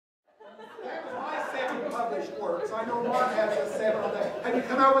published works. I know Mark has a 7 on that. Have you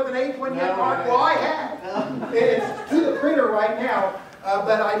come out with an 8th one yet, Mark? Well, I have. It's to the printer right now,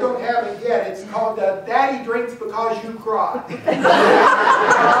 but I don't have it yet. It's called Daddy Drinks Because You Cry.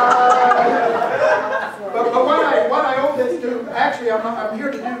 But what I owe this to, actually I'm here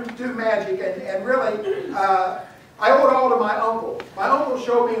to do magic, and really, I owe it all to my uncle. My uncle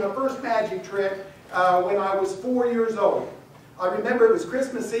showed me the first magic trick when I was 4 years old. I remember it was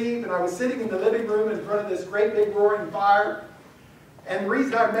Christmas Eve, and I was sitting in the living room in front of this great big roaring fire. And the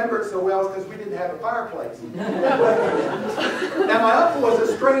reason I remember it so well is because we didn't have a fireplace. Now, my uncle was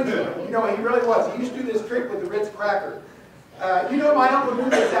a stranger. You know, he really was. He used to do this trick with the Ritz cracker. You know, my uncle knew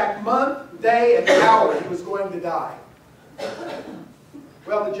the exact month, day, and hour he was going to die.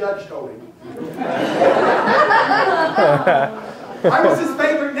 Well, the judge told him. I was his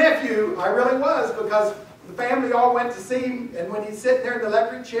favorite nephew. I really was, because the family all went to see him, and when he's sitting there in the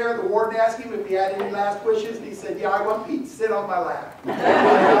electric chair, the warden asked him if he had any last wishes, and he said, yeah, I want Pete to sit on my lap.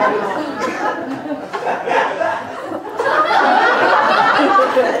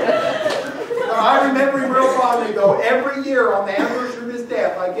 I remember him real fondly, though. Every year on the anniversary of his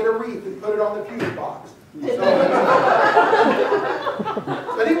death, I get a wreath and put it on the fuse box.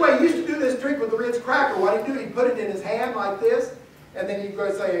 But anyway, he used to do this trick with the Ritz cracker. What he'd do, he'd put it in his hand like this, and then he'd go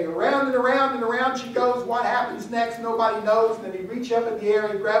say, around and around and around she goes. What happens next, nobody knows. And then he'd reach up in the air,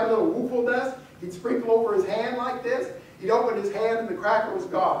 he'd grab a little woofle dust, he'd sprinkle over his hand like this. He'd open his hand, and the cracker was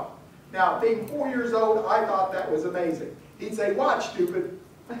gone. Now, being 4 years old, I thought that was amazing. He'd say, watch, stupid.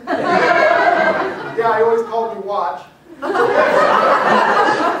 Yeah, he always called me watch.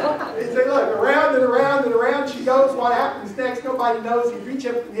 He'd say, look, around and around and around she goes. What happens next, nobody knows. He'd reach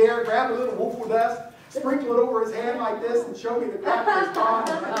up in the air, grab a little woofle dust, sprinkle it over his hand like this, and show me the cracker is gone.